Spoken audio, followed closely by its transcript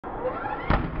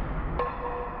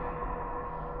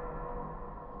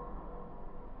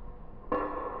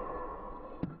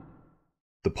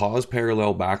The pause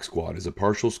parallel back squat is a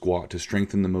partial squat to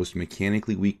strengthen the most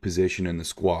mechanically weak position in the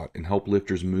squat and help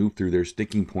lifters move through their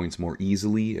sticking points more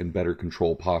easily and better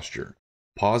control posture.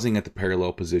 Pausing at the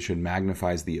parallel position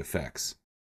magnifies the effects.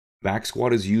 Back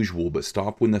squat as usual, but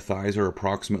stop when the thighs are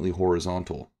approximately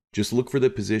horizontal. Just look for the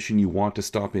position you want to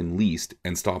stop in least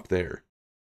and stop there.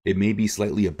 It may be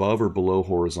slightly above or below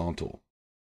horizontal.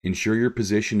 Ensure your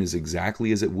position is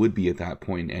exactly as it would be at that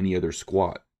point in any other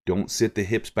squat. Don't sit the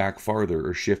hips back farther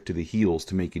or shift to the heels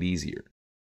to make it easier.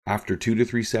 After 2 to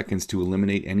 3 seconds to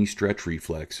eliminate any stretch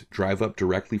reflex, drive up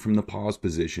directly from the pause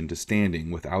position to standing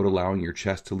without allowing your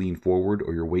chest to lean forward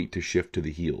or your weight to shift to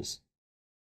the heels.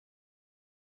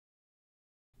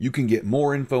 You can get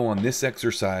more info on this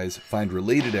exercise, find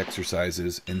related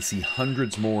exercises, and see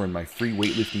hundreds more in my free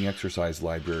weightlifting exercise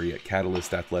library at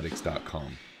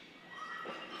catalystathletics.com.